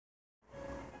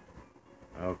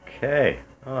Okay.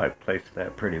 Oh, I placed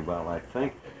that pretty well, I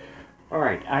think.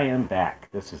 Alright, I am back.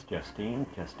 This is Justine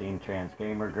Trans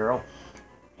Gamer Girl.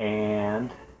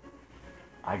 And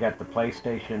I got the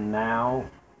PlayStation Now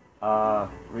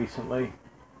recently,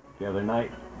 the other night.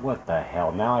 What the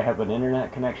hell? Now I have an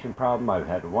internet connection problem. I've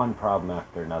had one problem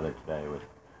after another today with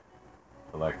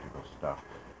electrical stuff.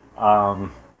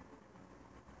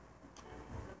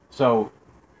 So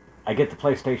I get the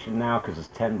PlayStation Now because it's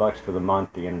 $10 for the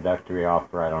month, the introductory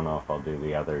offer. I don't know if I'll do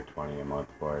the other 20 a month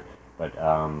for it, but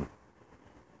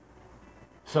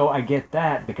so I get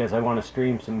that because I want to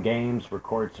stream some games,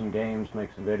 record some games,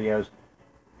 make some videos,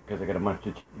 because I got a bunch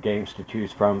of games to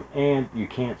choose from, and you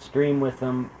can't stream with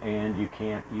them, and you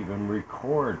can't even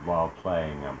record while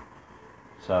playing them.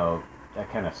 So that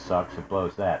kind of sucks. It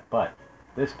blows that. But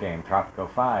this game, Tropico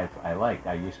 5, I liked.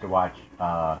 I used to watch.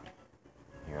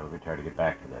 Here, let me try to get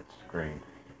back to that screen.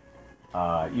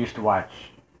 Used to watch.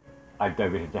 I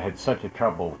had such a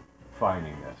trouble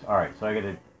finding this. All right, so I got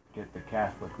to get the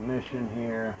Catholic mission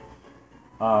here.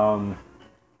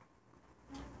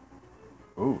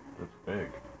 Ooh, that's big.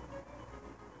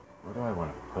 Where do I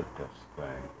want to put this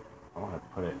thing? I want to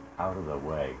put it out of the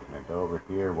way. Can I go over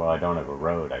here? Well, I don't have a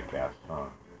road, I guess, huh?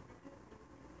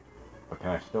 But can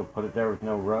I still put it there with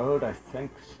no road? I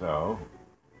think so.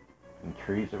 And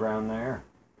trees around there.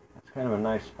 That's kind of a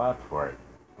nice spot for it.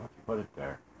 Let's put it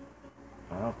there.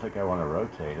 I don't think I want to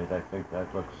rotate it. I think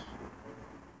that looks...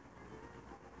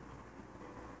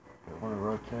 Do I want to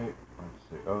rotate? Let's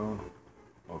see. Oh,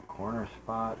 corner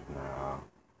spot? No.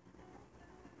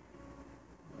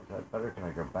 Is that better? Can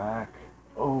I go back?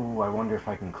 Oh, I wonder if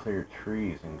I can clear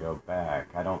trees and go back.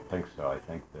 I don't think so. I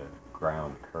think the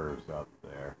ground curves up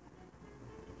there.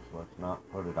 So let's not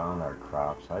put it on our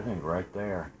crops. I think right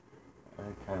there. I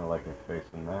kind of like it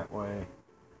facing that way.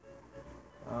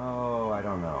 Oh, I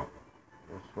don't know.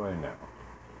 This way, no.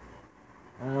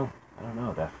 Well, I don't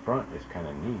know. That front is kind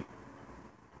of neat.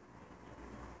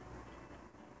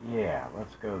 Yeah,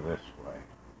 let's go this way.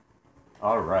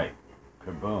 All right.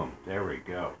 Kaboom. There we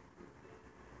go.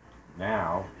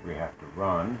 Now we have to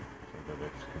run so that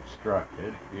it's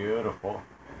constructed. Beautiful.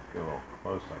 Let's get a little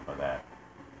close-up of that.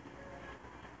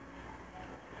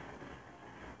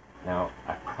 Now,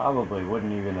 I probably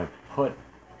wouldn't even have put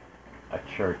a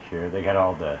church here. They got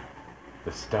all the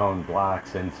stone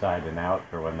blocks inside and out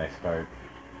for when they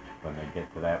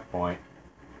get to that point.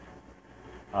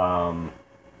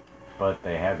 But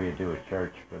they have you do a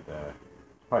church, but it's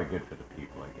probably good for the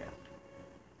people, I guess.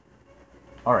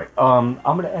 Alright, I'm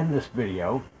going to end this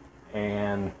video,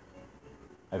 and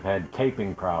I've had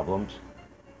taping problems,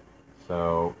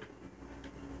 so...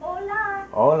 Hola!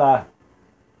 Hola!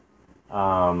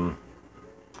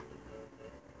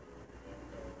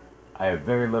 I have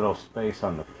very little space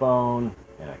on the phone,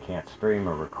 and I can't stream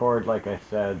or record like I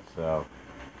said, so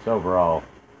it's overall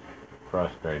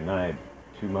frustrating. I had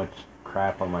too much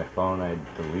crap on my phone. I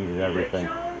deleted everything.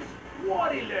 Elections?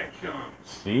 What elections?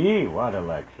 See? What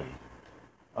elections?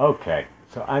 Okay,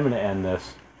 so I'm going to end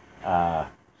this.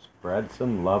 Spread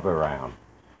some love around.